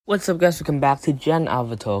What's up, guys? Welcome back to Gen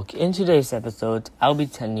Alpha Talk. In today's episode, I'll be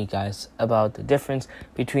telling you guys about the difference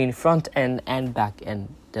between front-end and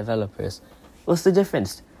back-end developers. What's the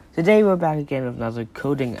difference? Today, we're back again with another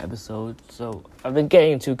coding episode. So, I've been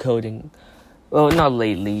getting into coding. Well, not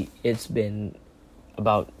lately. It's been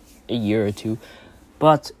about a year or two.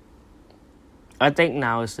 But I think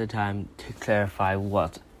now is the time to clarify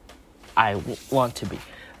what I want to be.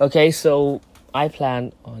 Okay, so I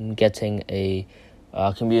plan on getting a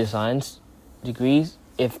computer science degrees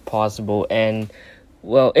if possible, and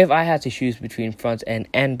well, if I had to choose between front end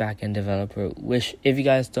and back end developer, which if you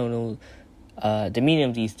guys don't know the meaning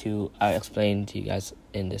of these two, I'll explain to you guys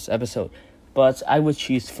in this episode, but I would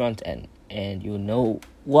choose front end, and you'll know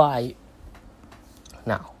why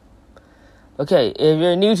now. Okay, if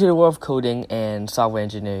you're new to the world of coding and software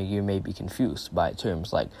engineering, you may be confused by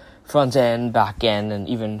terms like front end, back end, and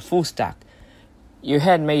even full stack. Your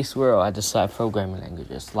head may swirl at the sight of programming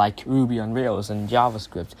languages like Ruby on Rails and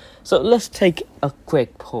JavaScript. So let's take a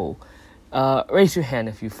quick poll. Raise your hand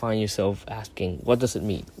if you find yourself asking, what does it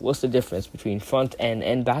mean? What's the difference between front end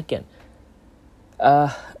and back end?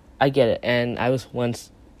 I get it, and I was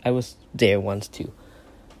there once too.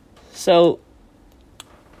 So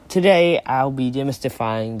today I'll be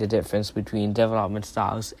demystifying the difference between development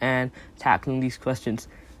styles and tackling these questions.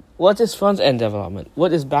 What is front end development?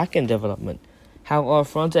 What is back end development? How are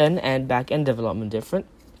front-end and back-end development different?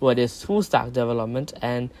 What is full-stack development,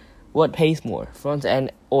 and what pays more,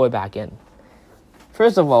 front-end or back-end?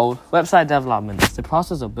 First of all, website development is the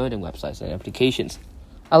process of building websites and applications.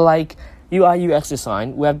 Unlike UI/UX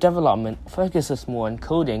design, web development focuses more on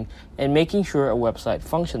coding and making sure a website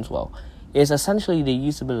functions well. It is essentially the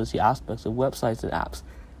usability aspects of websites and apps.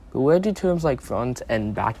 But where do terms like front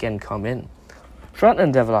and back-end come in?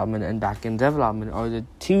 Front-end development and back-end development are the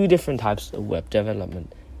two different types of web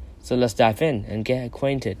development. So let's dive in and get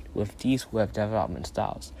acquainted with these web development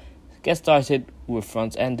styles. Get started with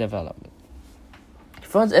front-end development.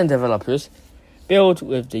 Front-end developers build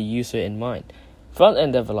with the user in mind.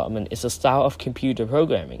 Front-end development is a style of computer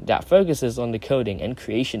programming that focuses on the coding and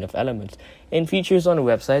creation of elements and features on a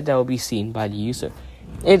website that will be seen by the user.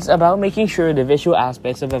 It's about making sure the visual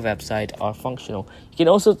aspects of a website are functional. You can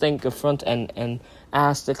also think of front-end and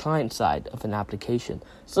as the client side of an application.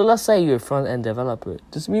 So let's say you're a front-end developer.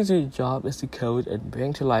 This means your job is to code and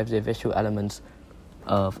bring to life the visual elements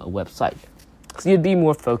of a website. So you'd be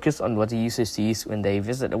more focused on what the user sees when they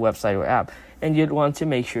visit a website or app, and you'd want to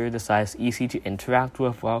make sure the site is easy to interact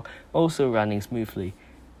with while also running smoothly.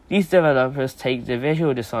 These developers take the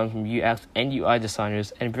visual design from UX and UI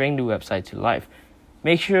designers and bring the website to life.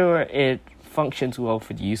 Make sure it functions well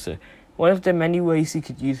for the user. One of the many ways you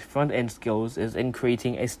could use front-end skills is in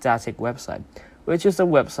creating a static website, which is a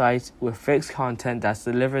website with fixed content that's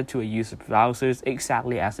delivered to a user's browsers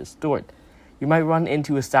exactly as it's stored. You might run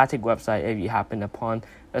into a static website if you happen upon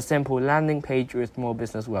a simple landing page or a small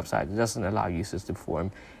business website that doesn't allow users to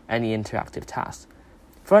perform any interactive tasks.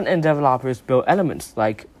 Front-end developers build elements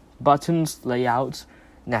like buttons, layouts,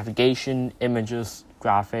 navigation, images,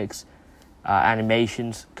 graphics,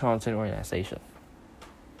 animations, content organization.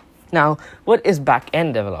 Now, what is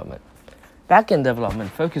back-end development? Back-end development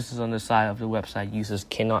focuses on the side of the website users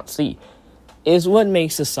cannot see. It is what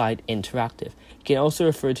makes the site interactive. You can also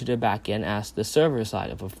refer to the back-end as the server side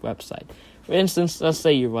of a website. For instance, let's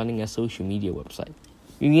say you're running a social media website.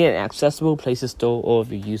 You need an accessible place to store all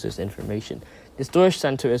of your users' information. The storage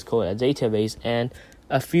center is called a database, and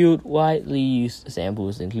a few widely used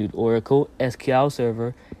examples include Oracle, SQL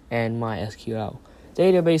Server, and MySQL.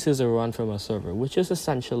 Databases are run from a server, which is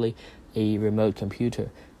essentially a remote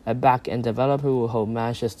computer. A back-end developer will help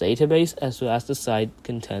manage this database as well as the site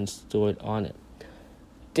contents stored on it.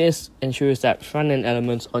 This ensures that front-end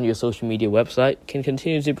elements on your social media website can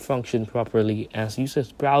continue to function properly as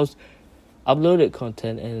users browse uploaded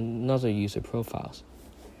content and other user profiles.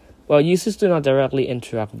 While users do not directly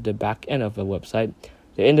interact with the back-end of a website,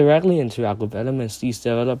 they indirectly interact with elements these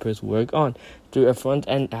developers work on through a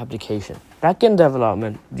front-end application. Back-end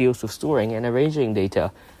development deals with storing and arranging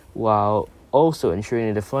data while also ensuring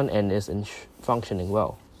that the front-end is functioning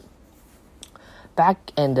well.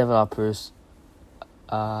 Back-end developers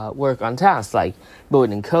work on tasks like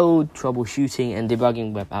building code, troubleshooting, and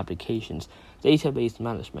debugging web applications, database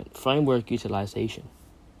management, framework utilization.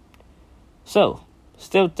 So,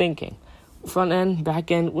 still thinking, front-end,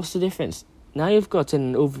 back-end, what's the difference? Now you've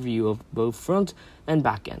gotten an overview of both front and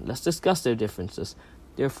back-end. Let's discuss their differences.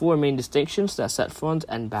 There are four main distinctions that set front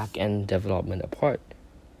and back-end development apart.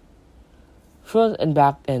 Front and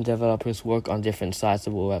back-end developers work on different sides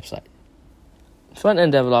of a website.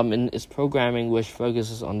 Front-end development is programming which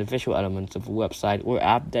focuses on the visual elements of a website or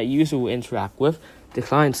app that user will interact with the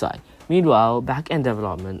client side. Meanwhile, back-end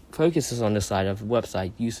development focuses on the side of the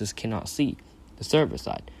website users cannot see, the server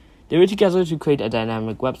side. They work together to create a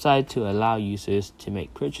dynamic website to allow users to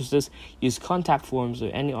make purchases, use contact forms, or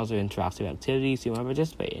any other interactive activities they want to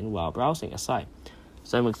participate in while browsing a site.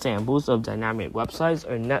 Some examples of dynamic websites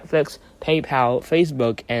are Netflix, PayPal,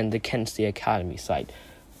 Facebook, and the Kenzie Academy site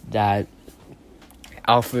that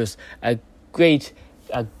offers a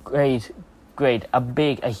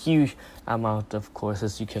huge amount of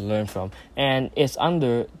courses you can learn from, and it's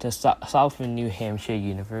under the Southern New Hampshire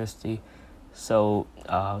University. So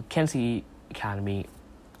Kenzie Academy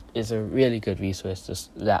is a really good resource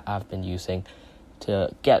that I've been using to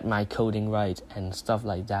get my coding right and stuff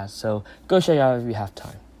like that. So go check it out if you have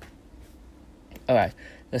time. Alright,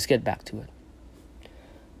 let's get back to it.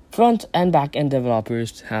 Front and back end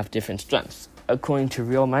developers have different strengths. According to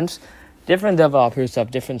Realmans, different developers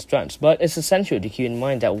have different strengths, but it's essential to keep in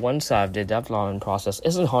mind that one side of the development process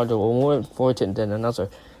isn't harder or more important than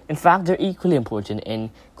another. In fact, they're equally important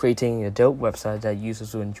in creating a dope website that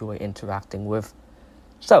users will enjoy interacting with.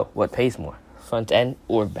 So, what pays more, front end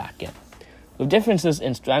or back end? With differences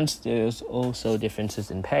in strengths, there's also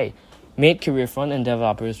differences in pay. Mid-career front-end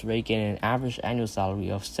developers rake in an average annual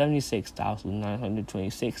salary of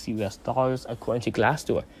 $76,926 according to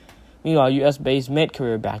Glassdoor. Meanwhile, US-based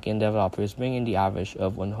mid-career back-end developers bring in the average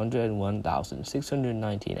of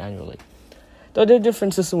 $101,619 annually. Though there are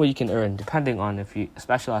differences in what you can earn depending on if you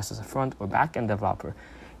specialize as a front or back-end developer, it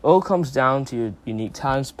all comes down to your unique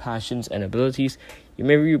talents, passions, and abilities. You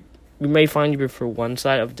may find you prefer one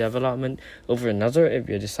side of development over another if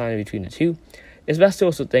you're deciding between the two. It's best to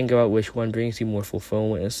also think about which one brings you more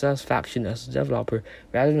fulfillment and satisfaction as a developer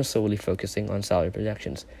rather than solely focusing on salary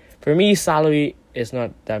projections. For me, salary is not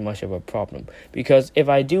that much of a problem because if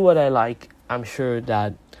I do what I like, I'm sure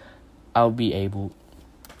that I'll be able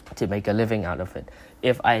to make a living out of it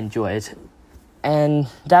if I enjoy it. And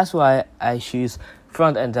that's why I choose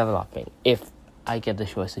front-end developing if I get the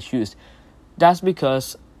choice to choose. That's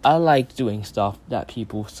because I like doing stuff that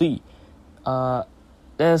people see.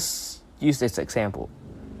 Let's use this example.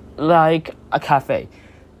 Like a cafe.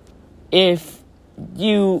 If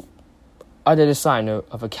you are the designer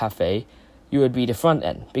of a cafe, you would be the front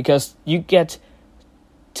end because you get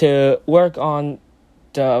to work on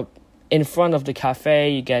in front of the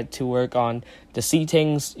cafe, you get to work on the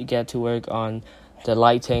seatings, you get to work on the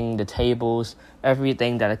lighting, the tables,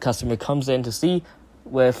 everything that a customer comes in to see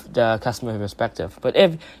with the customer perspective. But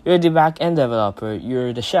if you're the back-end developer,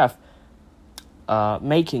 you're the chef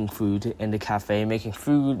making food in the cafe, making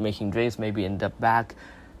food, making drinks maybe in the back,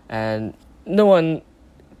 and no one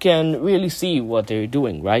can really see what they're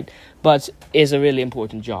doing, right? But it's a really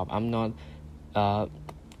important job. I'm not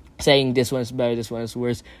saying this one's better, this one is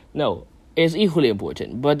worse. No, it's equally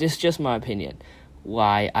important, but it's just my opinion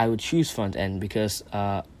why I would choose front end because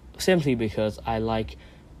simply because I like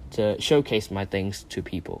to showcase my things to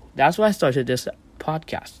people. That's why I started this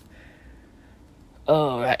podcast.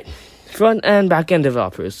 Alright. Front and back end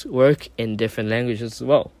developers work in different languages as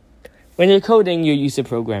well. When you're coding, you use a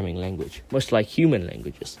programming language, much like human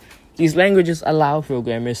languages. These languages allow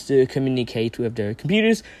programmers to communicate with their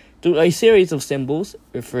computers through a series of symbols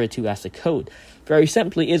referred to as the code. Very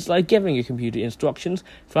simply, it's like giving your computer instructions.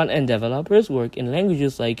 Front-end developers work in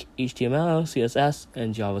languages like HTML, CSS,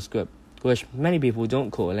 and JavaScript, which many people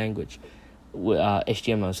don't call a language. HTML,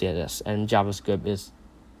 CSS, and JavaScript is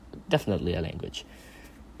definitely a language.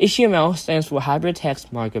 HTML stands for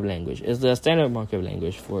Hypertext Markup Language. It's the standard markup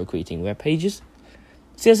language for creating web pages.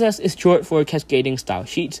 CSS is short for cascading style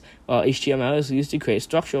sheets, while HTML is used to create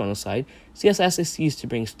structure on the site. CSS is used to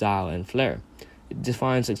bring style and flair. It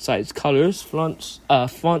defines the site's colors, fonts,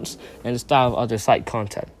 and the style of other site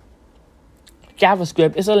content.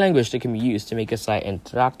 JavaScript is a language that can be used to make a site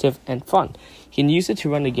interactive and fun. You can use it to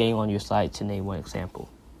run a game on your site, to name one example.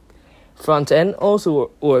 Front-end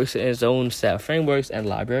also works in its own set of frameworks and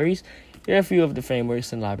libraries. Here are a few of the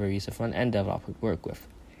frameworks and libraries a front-end developer work with: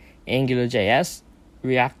 AngularJS,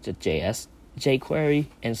 React.js, jQuery,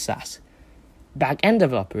 and Sass. Back-end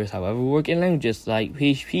developers, however, work in languages like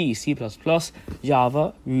PHP, C++,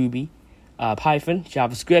 Java, Ruby, Python,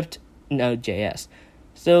 JavaScript, Node.js.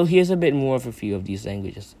 So here's a bit more of a few of these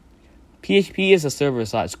languages. PHP is a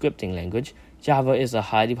server-side scripting language. Java is a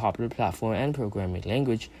highly popular platform and programming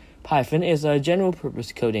language. Python is a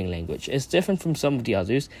general-purpose coding language. It's different from some of the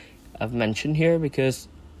others I've mentioned here because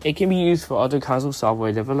it can be used for other kinds of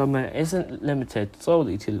software development. It isn't limited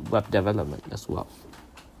solely to web development as well.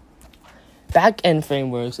 Back-end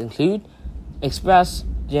frameworks include Express,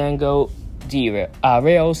 Django,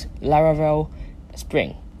 Rails, Laravel,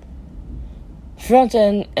 Spring.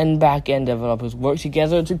 Front-end and back-end developers work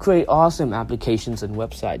together to create awesome applications and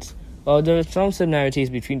websites. While there are some similarities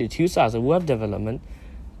between the two sides of web development,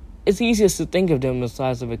 it's easiest to think of them as the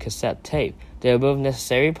size of a cassette tape. They are both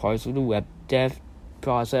necessary parts of the web dev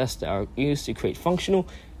process that are used to create functional,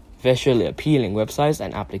 visually appealing websites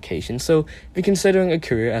and applications. So, if you're considering a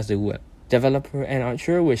career as a web developer and aren't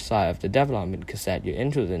sure which side of the development cassette you're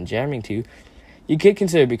interested in jamming to, you could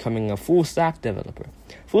consider becoming a full-stack developer.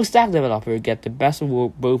 Full-stack developer get the best of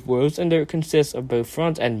both worlds, and they consist of both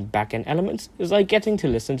front and back-end elements. It's like getting to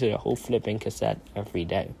listen to the whole flipping cassette every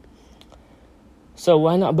day. So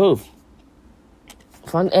why not both?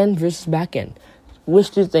 Front-end versus back-end.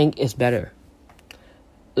 Which do you think is better?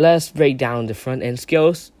 Let's break down the front-end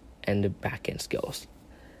skills and the back-end skills.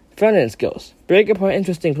 Front-end skills. Break apart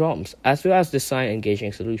interesting problems, as well as design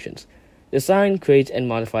engaging solutions. Design, create, and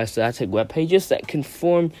modify static web pages that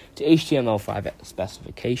conform to HTML5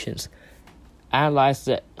 specifications. Analyze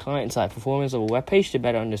the client-side performance of a web page to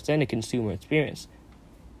better understand the consumer experience.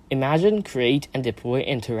 Imagine, create, and deploy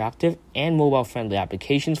interactive and mobile-friendly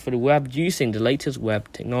applications for the web using the latest web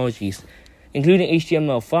technologies, including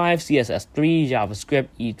HTML5, CSS3, JavaScript,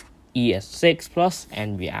 ES6+,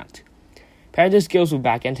 and React. Pair the skills with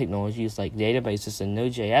back-end technologies like databases and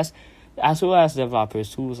Node.js, as well as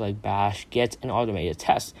developers' tools like Bash, Git, and automated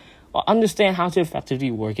tests, or understand how to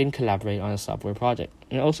effectively work and collaborate on a software project,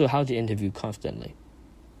 and also how to interview constantly.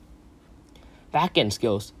 Back-end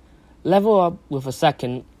skills. Level up with a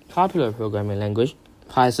second popular programming language,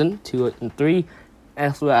 Python 2 and 3,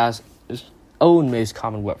 as well as its own most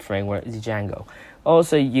common web framework, Django.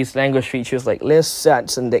 Also use language features like lists,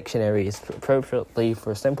 sets, and dictionaries appropriately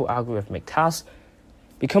for simple algorithmic tasks.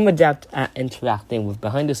 Become adept at interacting with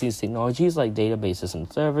behind-the-scenes technologies like databases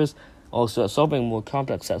and servers, also at solving more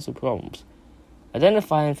complex sets of problems.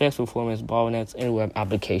 Identify and fix performance bottlenecks in a web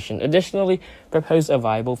application. Additionally, propose a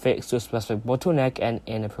viable fix to a specific bottleneck and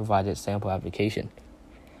in a provided sample application.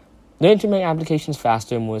 Learn to make applications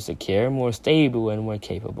faster, more secure, more stable, and more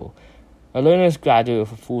capable. A learners graduate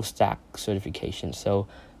with a full-stack certification, so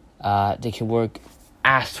they can work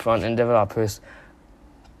as front-end developers,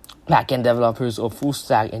 back-end developers, or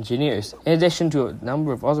full-stack engineers. In addition to a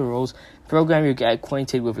number of other roles, program you get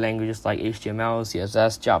acquainted with languages like HTML,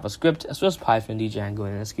 CSS, JavaScript, as well as Python, Django,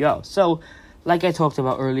 and SQL. So, like I talked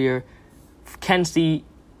about earlier, Kenzie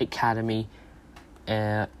Academy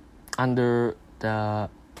under the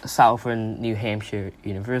Southern New Hampshire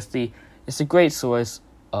University is a great source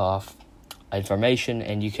of information,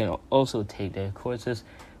 and you can also take their courses,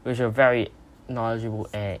 which are very knowledgeable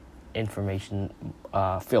and information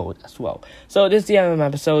filled as well. So this is the end of my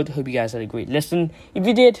episode. Hope you guys had a great listen. If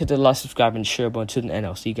you did, hit the like, subscribe, and share button, and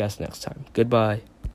I'll see you guys next time. Goodbye.